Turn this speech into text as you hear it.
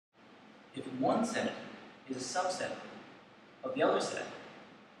if one set is a subset of the other set,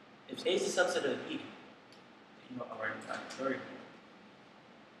 if A is a subset of B, you know, all right, very important.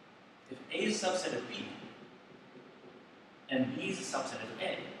 If A is a subset of B, and B is a subset of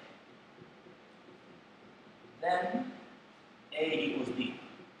A, then A equals B.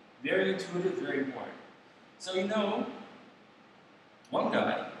 Very intuitive, very important. So you know, one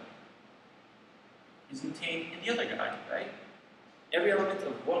guy is contained in the other guy, right? Every element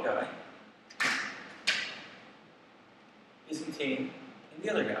of one guy is contained in the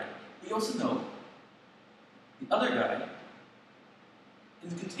other guy. We also know the other guy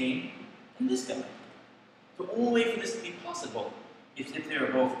is contained in this guy. The only way for this to be possible is if they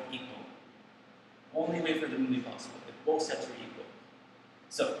are both equal. Only way for them to be possible, if both sets are equal.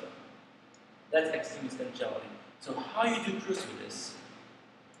 So, that's Axiom extensionality. So how you do proofs with this?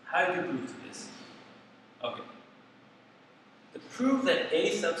 How do you do proofs with this? Okay. To prove that if A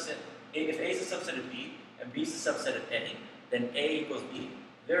is a subset of B and B is a subset of A, then A equals B.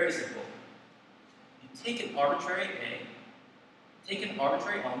 Very simple. You take an arbitrary A, take an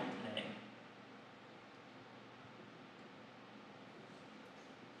arbitrary element in A,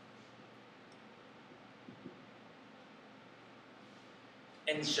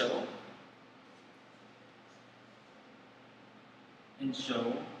 and show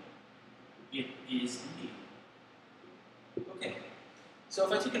it is B. Okay. So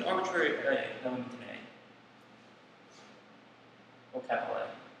if I take an arbitrary element in A, or capital A,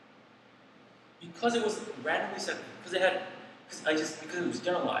 because it was randomly set, because it was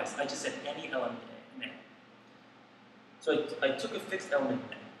generalized, I just said any element in A. So I took a fixed element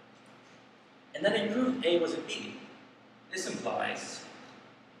in A, and then I proved A was a B. This implies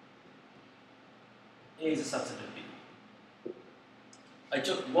A is a subset of B. I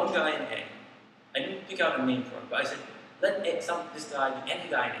took one guy in A. I didn't pick out a name for him, but I said, let this guy be any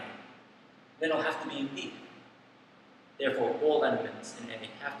guy in A. Then it'll have to be in B. Therefore, all elements in A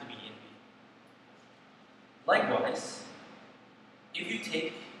have to be in B. Likewise, if you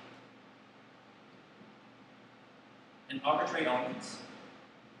take an arbitrary element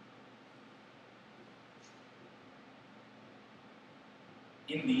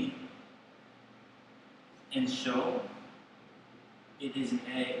in B and show it is in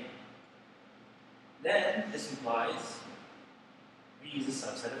A, then this implies B is a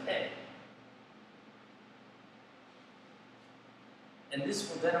subset of A. And this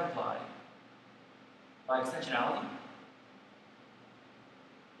will then imply, by extensionality,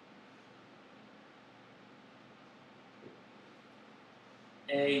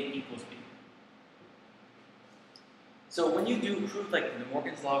 A equals B. So when you do proof like the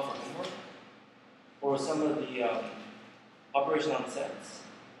Morgan's law for homework, or some of the operation on sets,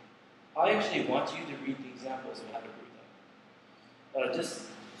 I actually want you to read the examples of how to prove them.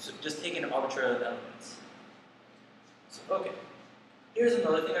 Just take an arbitrary elements. So, okay. Here's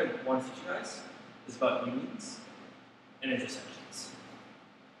another thing I want to teach you guys. It's about unions and intersections.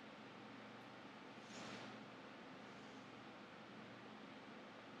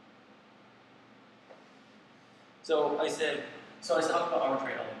 So I talked about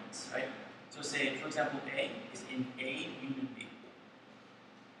arbitrary elements, right? So say, for example, A is in A union B.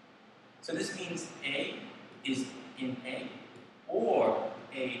 So this means A is in A, or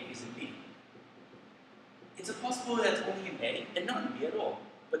A is in B. It's a possibility that's only in A and not in B at all.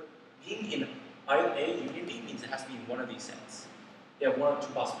 But being in either A union B means it has to be in one of these sets. You have one or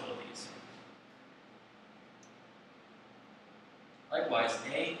two possibilities. Likewise,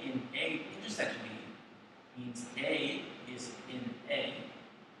 A in A intersection B means A is in A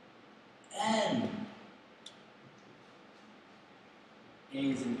and A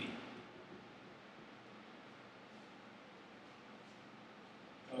is in B.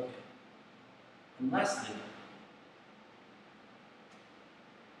 Okay. And lastly,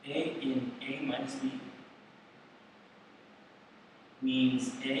 A in A minus B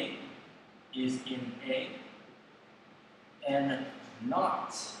means A is in A and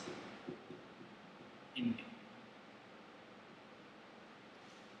not in B.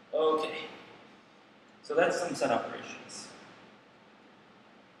 Okay, so that's some set operations.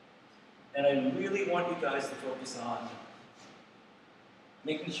 And I really want you guys to focus on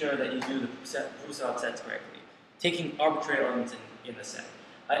making sure that you do the proofs out sets correctly, taking arbitrary elements in the set.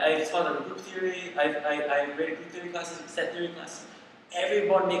 I taught a group theory, I graded group theory classes, set theory classes.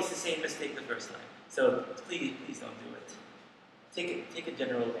 Everyone makes the same mistake the first time. So please don't do it. Take a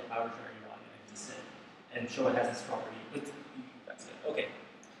general arbitrary value in the set and show it has this property. That's it. Okay.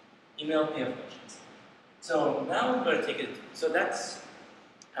 Email me if you have questions. So now we're going to take it. So that's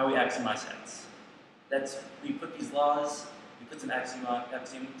how we axiomize sets. We put these laws, we put some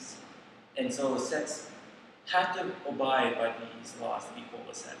axioms, And so sets have to abide by these laws to be called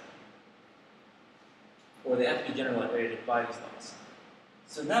a set. Or they have to be generated by these laws.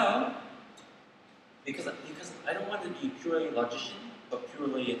 So now, because I don't want to be purely logician, but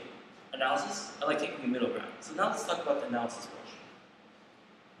purely analysis, I like taking the middle ground. So now let's talk about the analysis portion.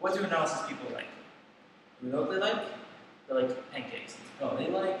 What do analysis people like? Do you know what they like? They like pancakes. No, they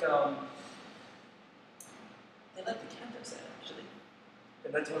like the Cantor set, actually.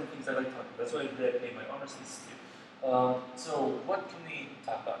 And that's one of the things I like talking about. That's why I made my honors thesis too. So what can we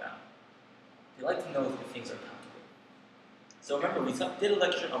talk about now? They like to know if things are countable. So remember, we did a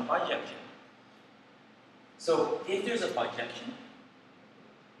lecture on bijection. So if there's a bijection,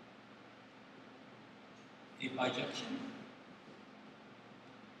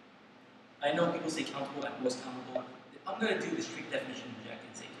 I know people say countable, at most countable. I'm going to do the strict definition of bijection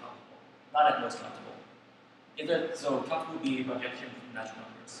and say countable, not at most countable. So countable would be a bijection from natural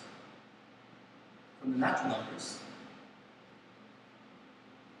numbers. From the natural numbers,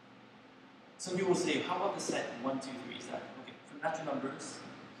 some people will say, how about the set 1, 2, 3? Is that okay? From natural numbers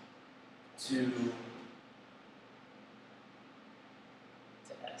to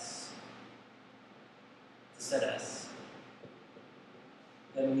S, to set S,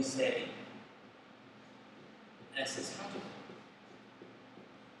 then we say S is countable.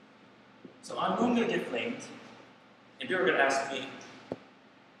 So I'm going to get flamed if you're going to ask me,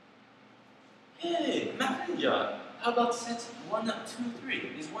 hey, Math Ninja, how about sets 1, 2,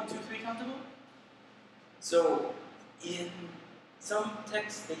 3? Is 1, 2, 3 countable? So in some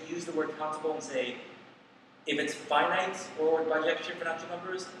texts, they use the word countable and say, if it's finite or bijection for natural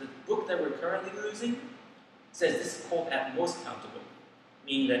numbers, the book that we're currently using says this is called at most countable,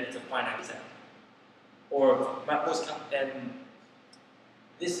 meaning that it's a finite set. Or at most and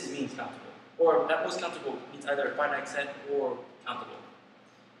this means countable. Or at most countable means either a finite set or countable.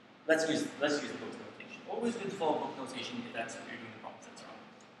 Let's use the book notation. Always good to follow book notation if that's what you're doing the problem sets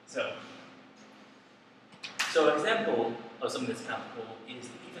wrong. So an example of something that's countable is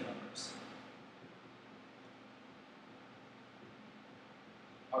the even numbers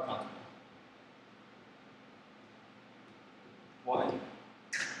are countable. Why?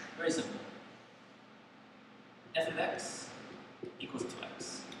 Very simple. F of x equals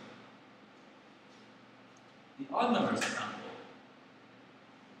 2x. The odd numbers are countable.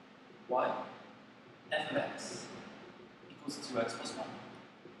 Why? F of x equals 2x plus 1.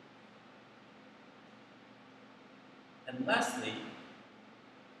 And lastly,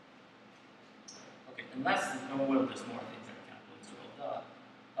 no, well, there's more things that are countable as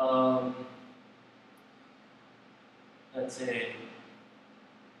well, let's say,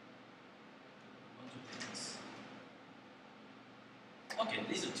 okay,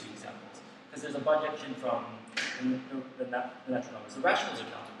 these are two examples, because there's a bijection from the natural numbers. The rationals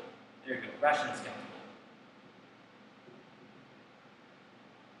are countable. There you go, rationals countable.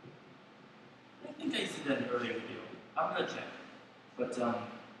 I think I said that in an earlier video. I'm going to check. But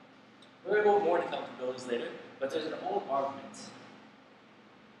we're going to go more into countabilities later. But there's an old argument,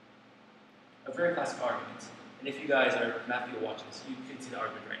 a very classic argument. And if you guys are math people watching this, you can see the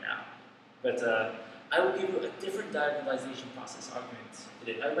argument right now. But I will give you a different diagonalization process argument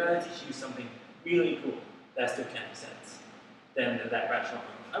today. I'd rather teach you something really cool that still can't be said than that rational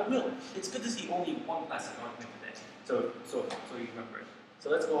argument. I will. It's good to see only one classic argument today. So you remember it. So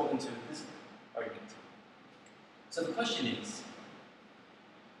let's go into this argument. So the question is,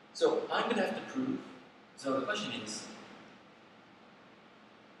 so I'm going to have to prove, so the question is,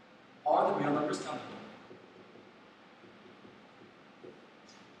 are the real numbers countable?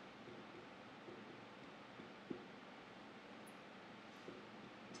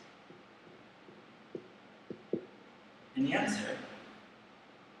 And the answer,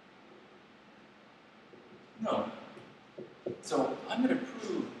 no. So I'm going to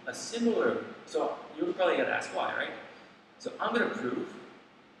prove a similar, so you're probably going to ask why, right? So I'm going to prove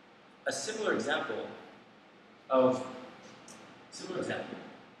a similar example.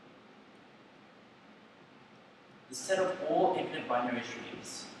 The set of all infinite binary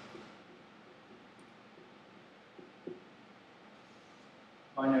streams.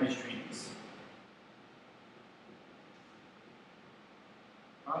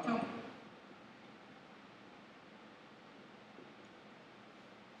 Are countable.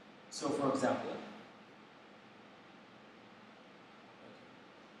 So for example,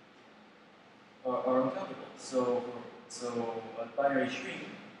 are uncountable. So a binary stream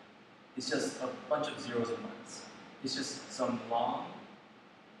is just a bunch of zeros and ones. It's just some long,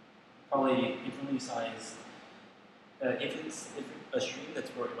 probably infinitely sized, if it's a stream that's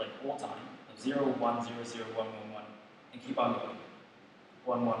for like all time of 0, 1, 0, 0, 1, 1, 1, and keep on going.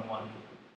 1, 1, 1,